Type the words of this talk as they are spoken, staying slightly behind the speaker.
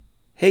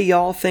Hey,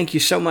 y'all. Thank you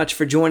so much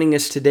for joining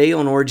us today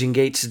on Origin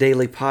Gates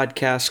daily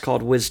podcast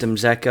called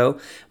Wisdom's Echo.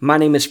 My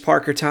name is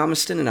Parker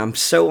Thomaston, and I'm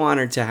so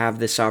honored to have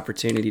this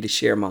opportunity to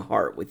share my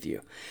heart with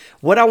you.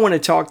 What I want to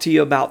talk to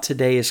you about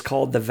today is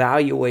called the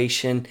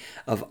valuation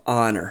of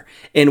honor.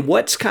 And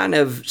what's kind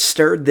of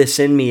stirred this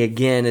in me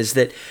again is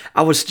that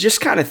I was just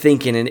kind of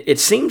thinking, and it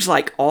seems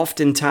like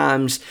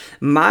oftentimes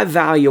my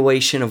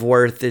valuation of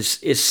worth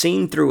is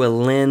seen through a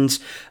lens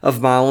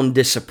of my own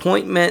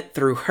disappointment,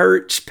 through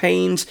hurts,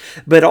 pains,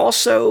 but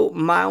also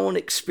my own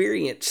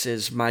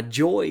experiences, my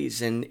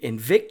joys and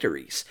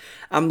victories.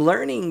 I'm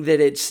learning that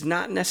it's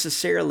not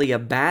necessarily a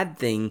bad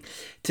thing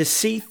to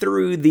see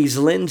through these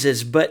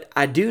lenses, but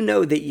I do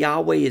know that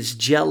Yahweh is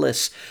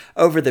jealous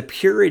over the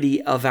purity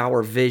of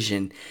our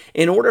vision.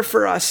 In order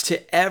for us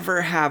to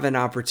ever have an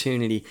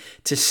opportunity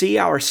to see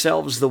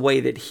ourselves the way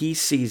that He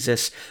sees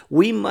us,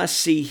 we must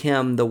see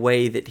Him the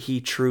way that He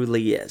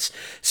truly is.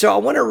 So I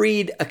want to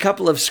read a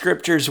couple of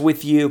scriptures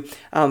with you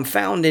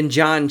found in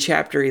John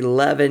chapter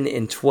 11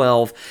 and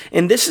 12.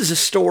 And this is a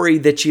story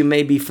that you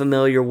may be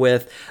familiar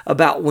with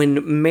about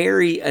when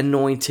Mary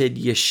anointed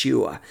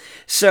Yeshua.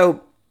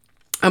 So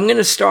I'm going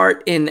to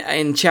start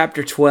in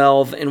chapter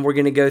 12, and we're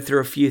going to go through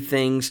a few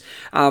things,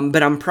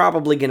 but I'm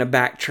probably going to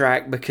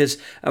backtrack because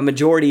a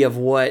majority of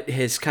what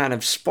has kind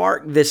of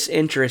sparked this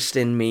interest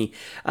in me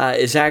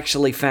is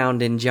actually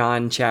found in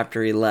John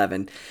chapter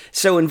 11.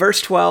 So in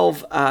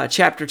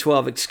chapter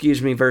 12,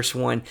 verse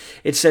 1,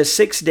 it says,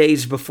 6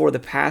 days before the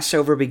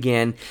Passover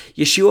began,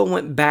 Yeshua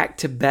went back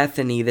to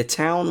Bethany, the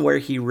town where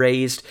he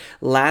raised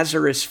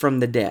Lazarus from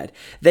the dead.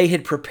 They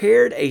had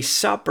prepared a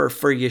supper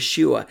for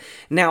Yeshua.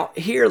 Now,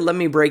 here, let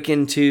me break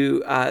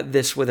into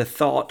this with a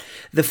thought.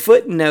 The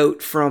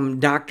footnote from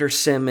Dr.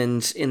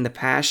 Simmons in the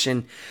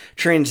Passion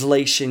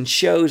Translation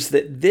shows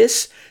that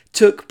this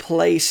took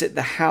place at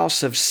the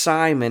house of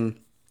Simon,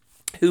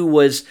 who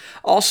was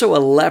also a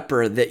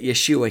leper that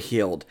Yeshua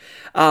healed.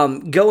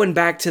 Going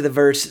back to the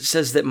verse, it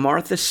says that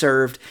Martha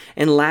served,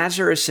 and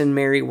Lazarus and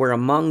Mary were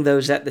among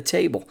those at the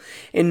table.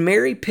 And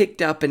Mary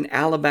picked up an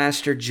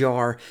alabaster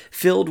jar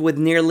filled with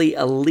nearly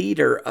a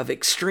liter of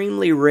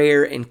extremely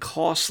rare and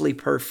costly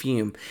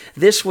perfume.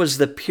 This was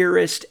the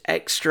purest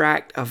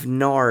extract of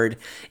nard,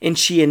 and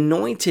she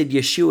anointed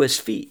Yeshua's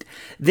feet.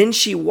 Then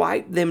she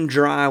wiped them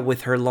dry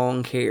with her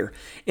long hair,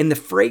 and the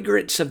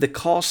fragrance of the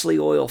costly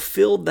oil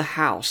filled the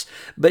house.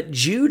 But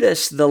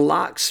Judas the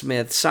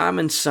locksmith,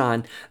 Simon's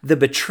son,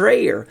 the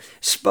betrayer,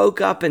 spoke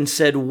up and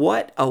said,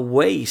 "What a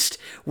waste!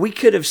 We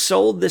could have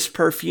sold this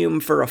perfume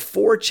for a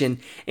fortune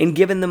and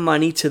given the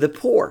money to the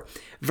poor."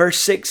 Verse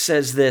 6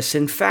 says this,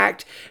 "In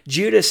fact,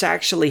 Judas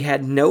actually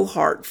had no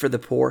heart for the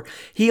poor.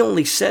 He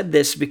only said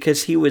this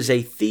because he was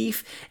a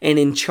thief and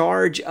in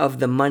charge of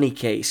the money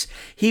case.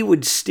 He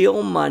would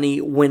steal money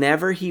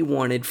whenever he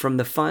wanted from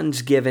the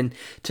funds given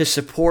to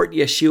support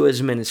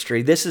Yeshua's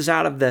ministry." This is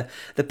out of the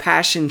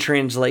Passion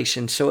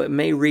Translation, so it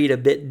may read a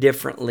bit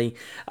differently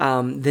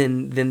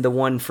than the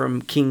one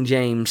from King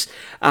James.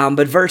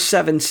 But verse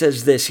 7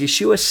 says this,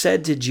 Yeshua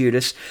said to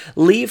Judas,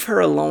 "Leave her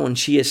alone.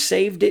 She has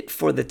saved it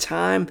for the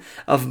time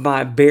of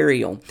my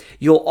burial.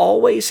 You'll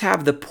always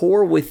have the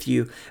poor with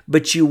you,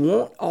 but you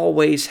won't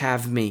always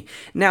have me."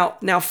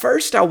 Now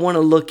first I want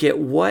to look at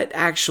what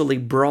actually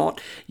brought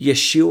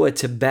Yeshua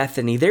to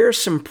Bethany. There are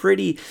some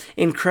pretty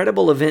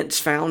incredible events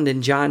found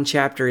in John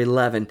chapter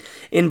 11.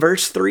 In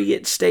verse 3,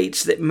 it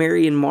states that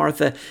Mary and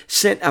Martha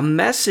sent a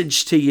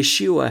message to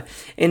Yeshua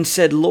and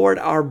said, "Lord,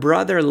 our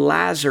brother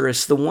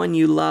Lazarus, the one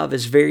you love,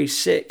 is very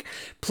sick.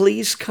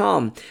 Please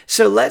come."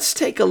 So let's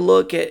take a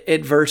look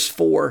at verse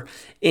 4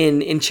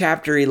 in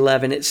chapter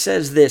 11. It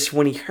says this,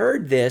 "When he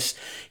heard this,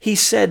 he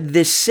said,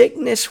 'This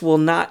sickness will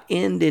not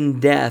end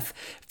in death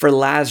for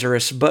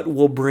Lazarus, but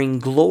will bring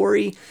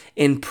glory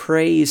and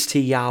praise to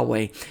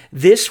Yahweh.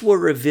 This will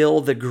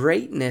reveal the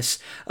greatness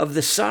of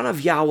the Son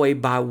of Yahweh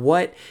by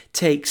what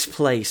takes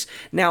place.'"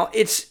 Now,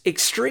 it's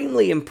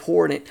extremely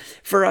important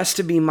for us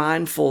to be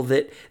mindful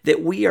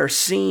that we are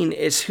seen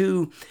as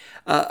who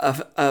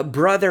a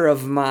brother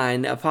of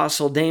mine,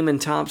 Apostle Damon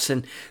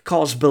Thompson,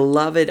 calls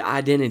beloved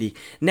identity.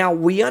 Now,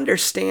 we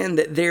understand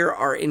that there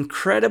are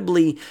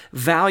incredibly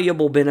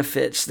valuable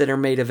benefits that are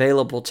made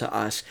available to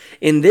us.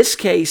 In this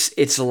case,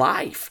 it's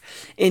life.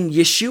 And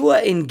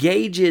Yeshua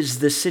engages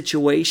the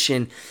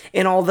situation,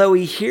 and although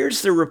he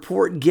hears the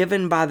report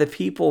given by the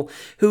people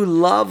who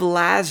love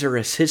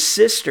Lazarus, his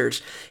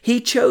sisters, he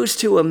chose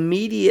to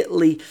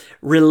immediately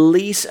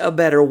release a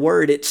better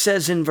word. It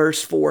says in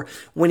verse 4,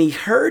 "When he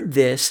heard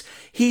this,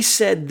 he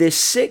said, 'This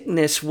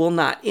sickness will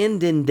not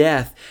end in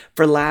death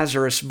for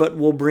Lazarus, but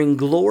will bring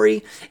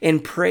glory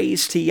and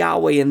praise to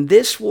Yahweh. And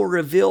this will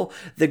reveal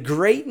the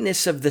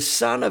greatness of the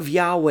Son of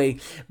Yahweh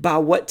by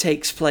what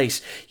takes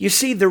place.'" You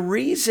see, see, the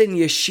reason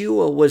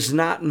Yeshua was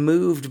not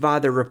moved by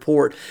the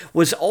report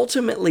was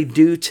ultimately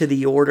due to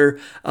the order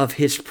of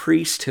his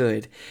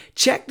priesthood.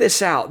 Check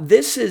this out.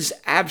 This is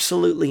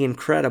absolutely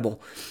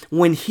incredible.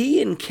 When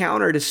he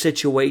encountered a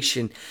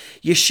situation,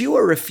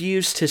 Yeshua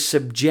refused to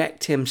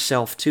subject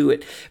himself to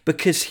it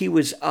because he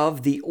was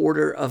of the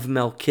order of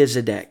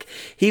Melchizedek.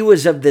 He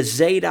was of the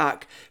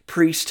Zadok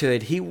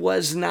priesthood. He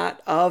was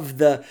not of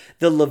the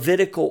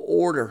Levitical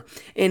order.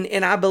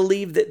 And I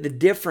believe that the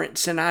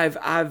difference, and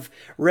I've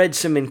read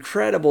some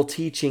incredible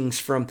teachings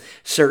from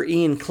Sir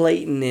Ian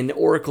Clayton and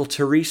Oracle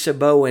Teresa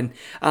Bowen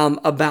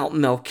about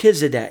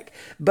Melchizedek.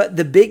 But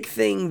the big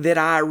thing that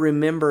I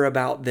remember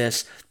about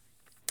this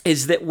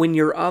is that when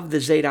you're of the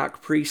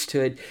Zadok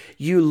priesthood,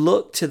 you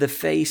look to the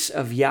face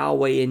of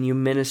Yahweh and you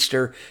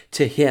minister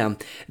to him.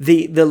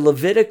 The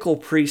Levitical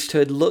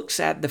priesthood looks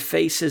at the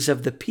faces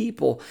of the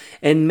people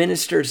and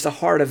ministers the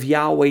heart of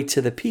Yahweh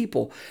to the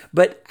people.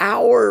 But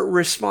our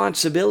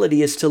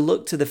responsibility is to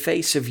look to the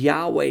face of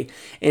Yahweh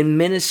and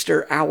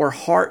minister our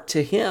heart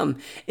to him,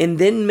 and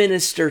then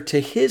minister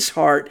to his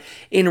heart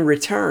in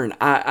return.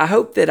 I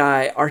hope that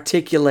I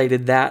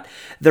articulated that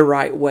the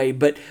right way.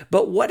 But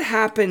what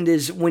happened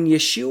is when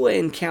Yeshua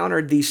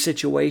encountered these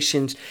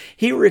situations,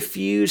 he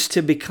refused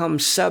to become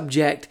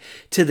subject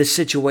to the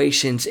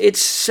situations.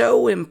 It's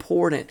so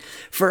important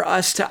for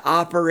us to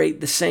operate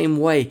the same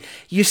way.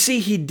 You see,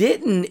 he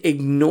didn't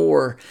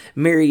ignore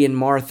Mary and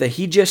Martha.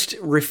 He just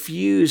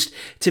refused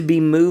to be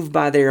moved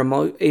by their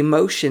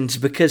emotions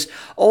because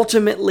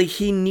ultimately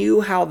he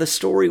knew how the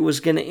story was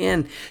going to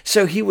end.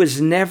 So he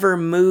was never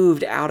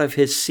moved out of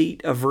his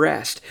seat of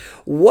rest.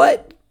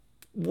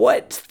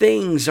 What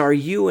things are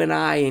you and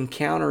I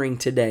encountering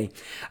today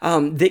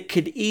that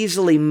could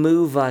easily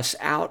move us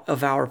out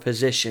of our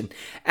position,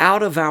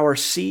 out of our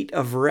seat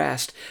of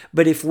rest?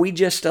 But if we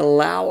just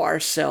allow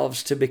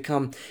ourselves to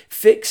become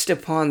fixed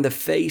upon the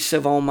face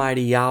of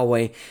Almighty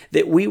Yahweh,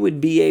 that we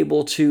would be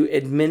able to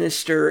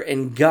administer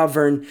and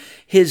govern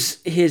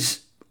His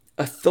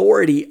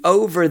authority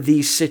over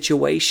these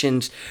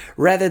situations,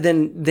 rather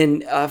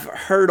than I've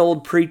heard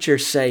old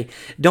preachers say,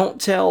 don't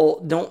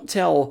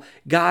tell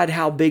God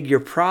how big your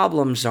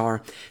problems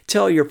are.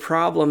 Tell your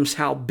problems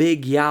how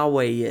big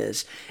Yahweh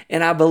is.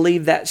 And I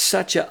believe that's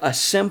such a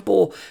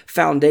simple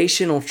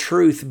foundational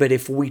truth. But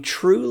if we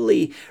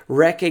truly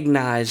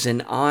recognize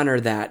and honor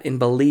that and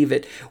believe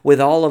it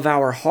with all of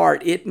our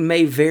heart, it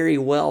may very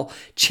well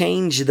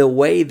change the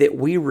way that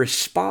we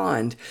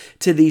respond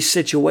to these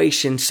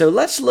situations. So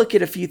let's look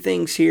at a few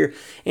things here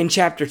in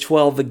chapter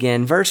 12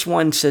 again. Verse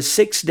 1 says,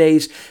 6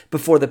 days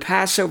before the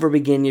Passover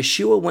began,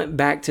 Yeshua went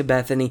back to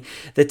Bethany,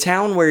 the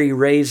town where he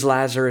raised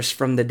Lazarus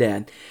from the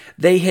dead.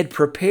 They had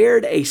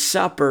prepared a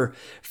supper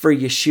for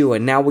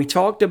Yeshua. Now, we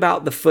talked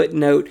about the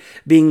footnote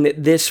being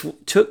that this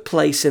took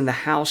place in the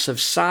house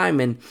of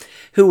Simon,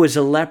 who was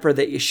a leper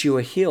that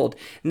Yeshua healed.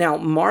 Now,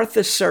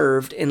 Martha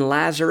served, and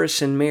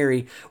Lazarus and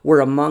Mary were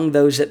among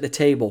those at the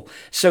table.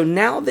 So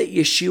now that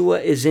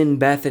Yeshua is in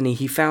Bethany,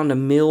 he found a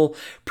meal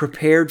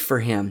prepared for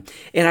him.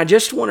 And I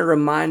just want to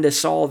remind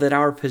us all that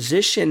our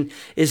position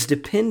is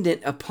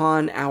dependent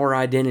upon our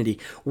identity.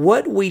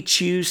 What we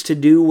choose to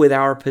do with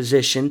our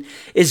position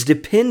is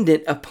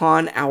dependent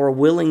upon our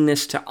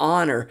willingness to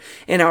honor,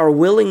 and our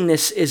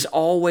willingness is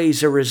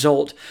always a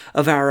result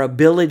of our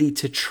ability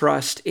to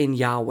trust in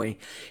Yahweh.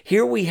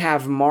 Here we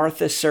have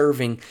Martha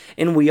serving,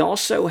 and we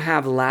also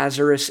have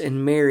Lazarus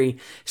and Mary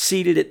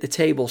seated at the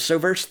table. So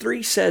verse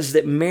 3 says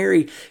that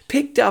Mary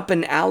picked up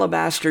an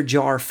alabaster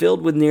jar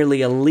filled with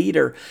nearly a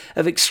liter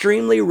of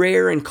extremely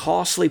rare and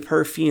costly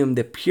perfume,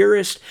 the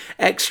purest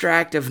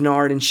extract of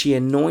nard, and she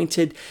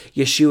anointed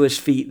Yeshua's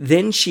feet.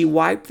 Then she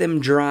wiped them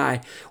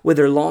dry with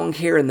her long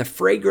hair, and the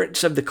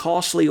fragrance of the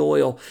costly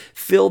oil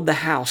filled the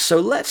house. So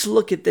let's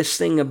look at this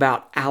thing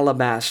about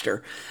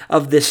alabaster,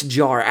 of this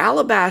jar.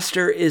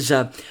 Alabaster is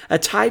a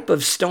type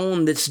of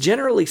stone that's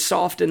generally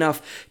soft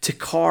enough to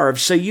carve,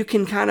 so you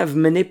can kind of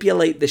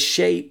manipulate the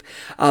shape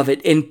of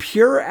it. And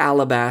pure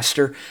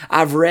alabaster,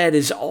 I've read,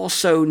 is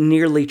also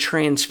nearly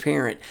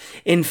transparent.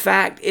 In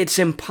fact, it's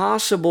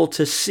impossible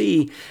to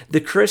see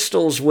the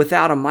crystals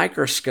without a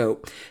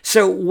microscope.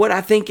 So what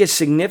I think is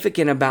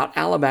significant about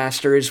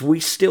alabaster is we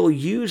still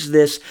use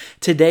this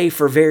today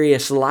for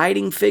various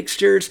lighting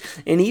fixtures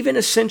and even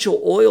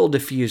essential oil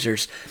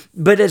diffusers.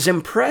 But as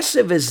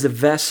impressive as the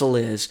vessel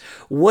is,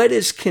 what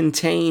is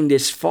contained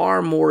is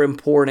far more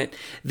important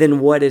than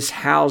what is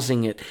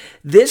housing it.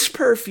 This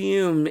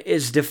perfume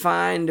is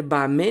defined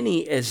by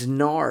many as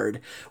nard,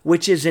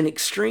 which is an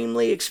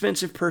extremely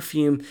expensive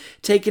perfume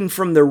taken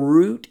from the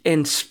root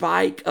and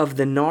spike of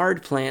the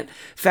nard plant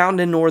found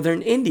in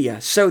northern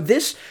India. So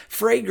this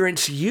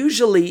fragrance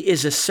usually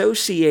is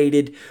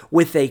associated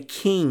with a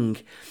king.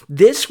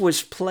 This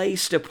was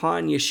placed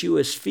upon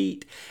Yeshua's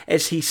feet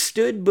as he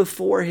stood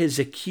before his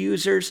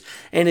accusers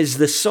and as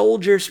the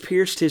soldiers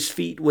pierced his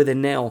feet with a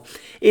nail. smell,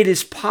 it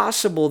is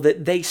possible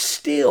that they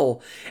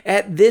still,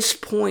 at this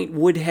point,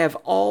 would have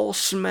all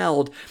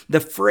smelled the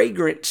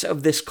fragrance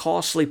of this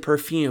costly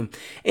perfume.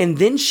 And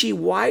then she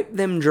wiped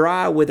them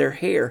dry with her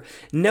hair.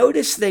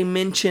 Notice they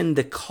mentioned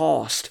the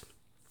cost.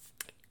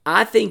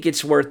 I think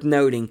it's worth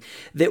noting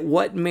that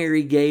what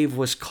Mary gave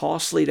was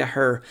costly to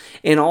her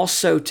and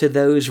also to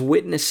those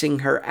witnessing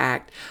her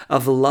act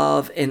of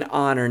love and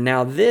honor.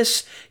 Now,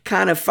 this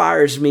kind of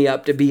fires me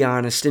up, to be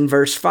honest. In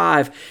verse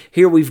 5,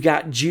 here we've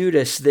got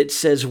Judas that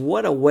says,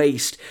 "What a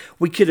waste.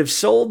 We could have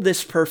sold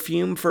this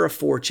perfume for a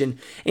fortune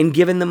and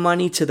given the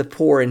money to the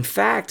poor." In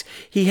fact,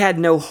 he had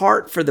no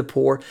heart for the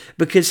poor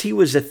because he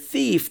was a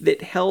thief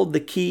that held the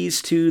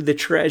keys to the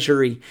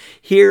treasury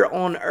here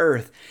on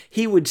earth.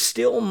 He would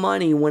steal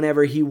money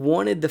whenever he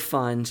wanted the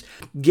funds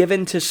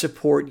given to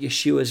support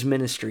Yeshua's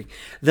ministry.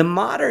 The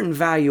modern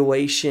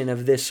valuation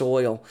of this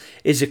oil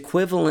is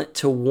equivalent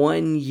to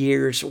 1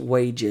 year's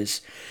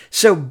wages.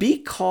 So be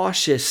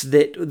cautious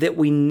that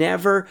we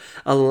never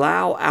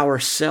allow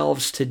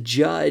ourselves to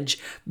judge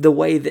the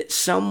way that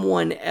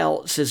someone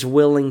else is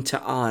willing to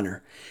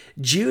honor.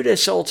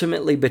 Judas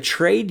ultimately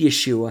betrayed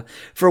Yeshua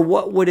for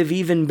what would have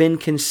even been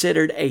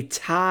considered a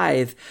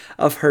tithe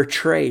of her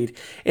trade.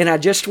 And I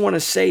just want to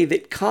say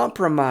that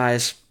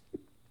compromise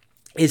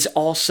is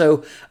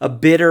also a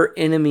bitter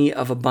enemy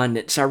of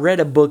abundance. I read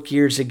a book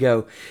years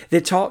ago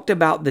that talked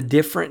about the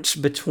difference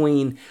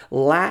between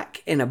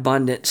lack and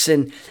abundance.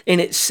 And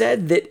it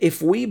said that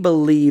if we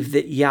believe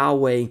that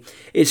Yahweh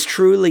is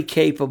truly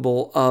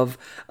capable of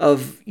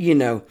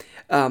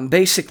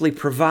basically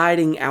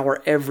providing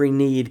our every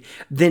need,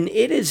 then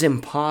it is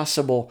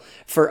impossible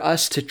for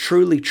us to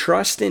truly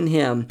trust in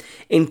Him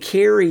and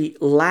carry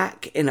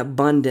lack and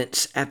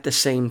abundance at the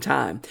same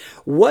time.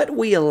 What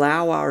we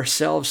allow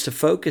ourselves to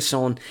focus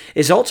on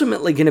is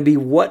ultimately going to be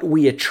what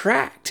we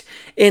attract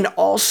and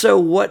also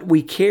what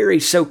we carry.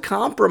 So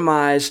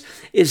compromise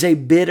is a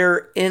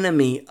bitter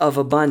enemy of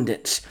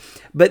abundance.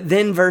 But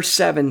then verse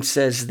 7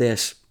 says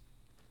this,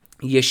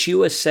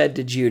 Yeshua said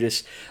to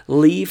Judas,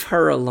 "Leave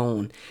her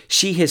alone.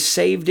 She has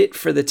saved it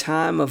for the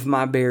time of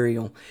my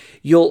burial.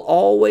 You'll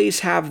always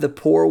have the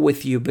poor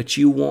with you, but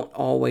you won't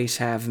always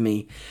have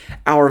me."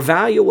 Our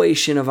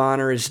valuation of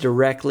honor is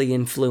directly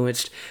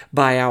influenced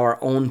by our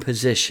own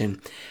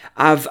position.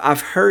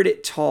 I've heard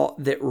it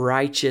taught that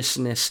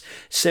righteousness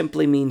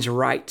simply means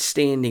right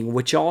standing,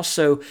 which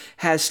also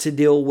has to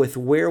deal with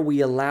where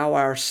we allow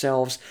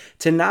ourselves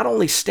to not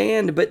only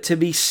stand, but to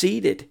be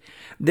seated.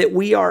 That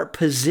we are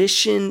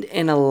positioned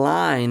and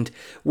aligned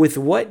with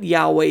what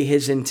Yahweh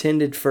has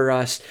intended for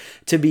us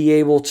to be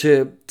able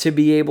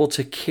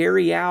to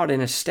carry out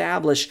and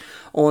establish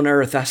on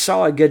earth. I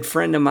saw a good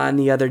friend of mine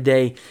the other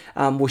day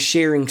was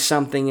sharing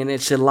something, and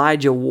it's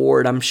Elijah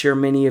Ward. I'm sure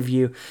many of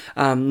you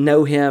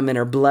know him and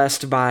are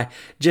blessed by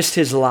just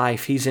his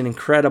life. He's an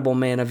incredible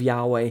man of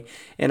Yahweh,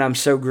 and I'm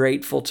so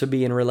grateful to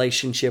be in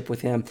relationship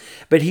with him.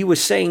 But he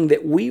was saying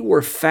that we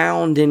were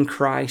found in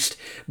Christ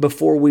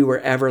before we were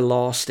ever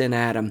lost in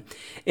Adam.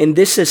 And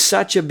this is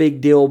such a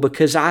big deal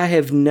because I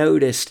have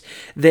noticed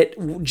that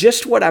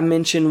just what I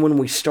mentioned when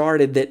we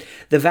started, that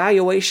the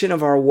valuation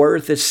of our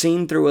worth is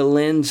seen through a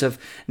lens of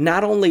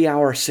not only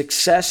our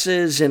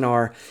successes and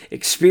our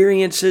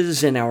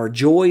experiences and our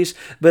joys,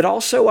 but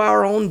also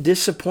our own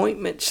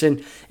disappointments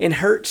and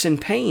hurts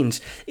and pains.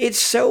 It's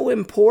so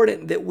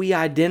important that we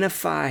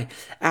identify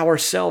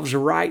ourselves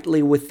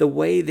rightly with the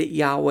way that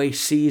Yahweh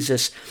sees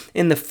us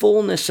in the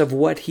fullness of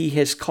what He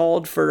has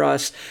called for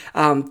us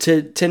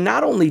to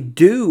not only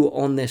do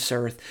on this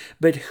earth,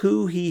 but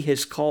who He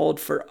has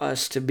called for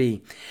us to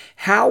be.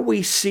 How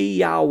we see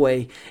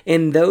Yahweh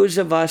in those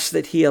of us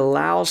that He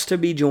allows to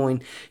be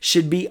joined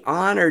should be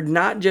honored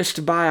not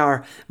just by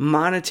our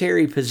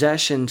monetary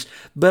possessions,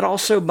 but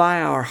also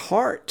by our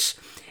hearts.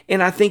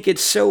 And I think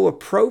it's so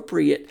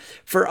appropriate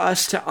for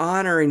us to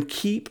honor and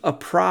keep a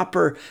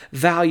proper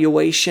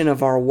valuation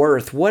of our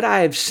worth. What I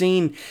have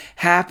seen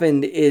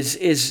happen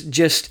is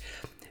just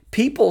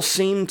people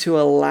seem to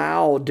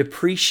allow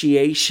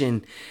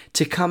depreciation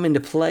to come into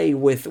play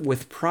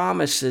with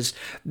promises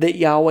that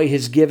Yahweh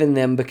has given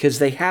them because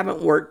they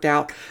haven't worked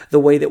out the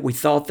way that we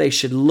thought they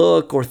should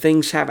look, or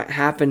things haven't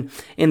happened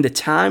in the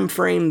time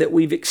frame that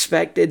we've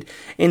expected.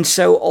 And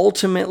so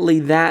ultimately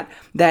that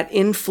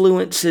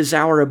influences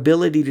our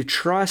ability to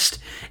trust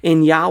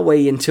in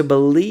Yahweh and to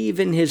believe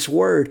in His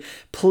word.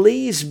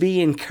 Please be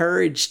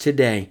encouraged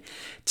today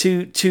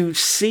to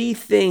see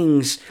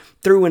things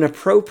through an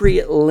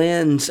appropriate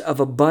lens of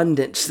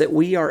abundance, that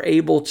we are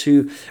able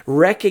to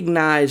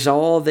recognize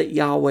all that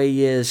Yahweh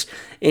is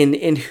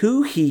and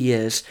who He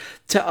is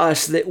to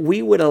us, that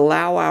we would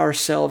allow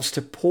ourselves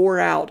to pour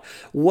out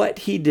what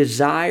He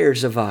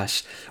desires of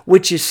us,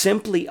 which is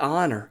simply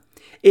honor.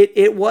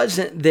 It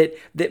wasn't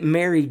that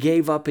Mary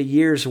gave up a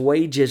year's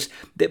wages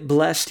that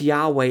blessed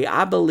Yahweh.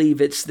 I believe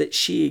it's that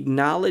she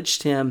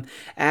acknowledged Him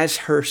as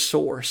her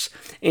source.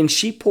 And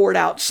she poured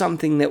out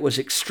something that was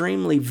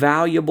extremely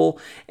valuable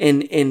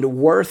and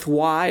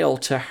worthwhile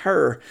to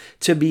her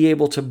to be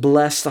able to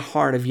bless the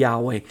heart of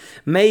Yahweh.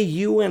 May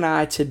you and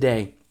I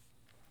today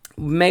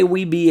May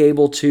we be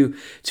able to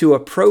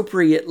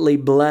appropriately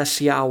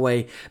bless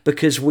Yahweh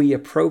because we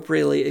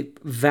appropriately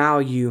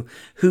value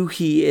who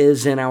He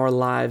is in our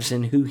lives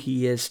and who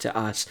He is to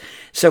us.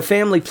 So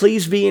family,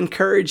 please be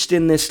encouraged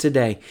in this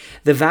today.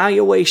 The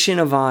valuation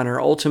of honor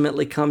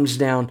ultimately comes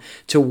down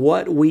to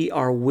what we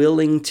are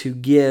willing to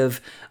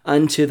give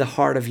unto the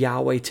heart of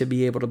Yahweh to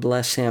be able to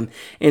bless Him.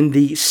 And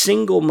the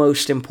single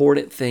most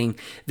important thing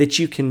that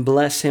you can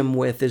bless Him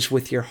with is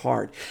with your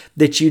heart,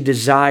 that you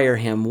desire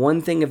Him.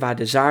 One thing have I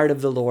desired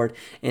of the Lord,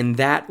 and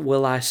that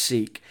will I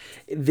seek.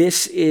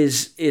 This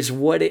is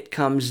what it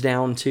comes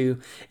down to,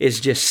 is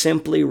just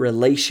simply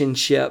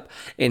relationship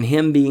and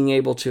Him being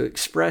able to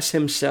express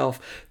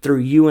Himself through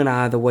you and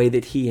I the way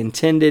that He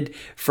intended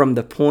from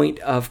the point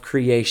of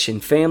creation.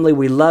 Family,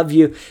 we love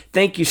you.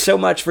 Thank you so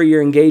much for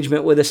your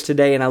engagement with us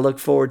today, and I look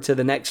forward to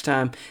the next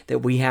time that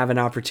we have an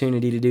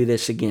opportunity to do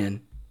this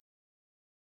again.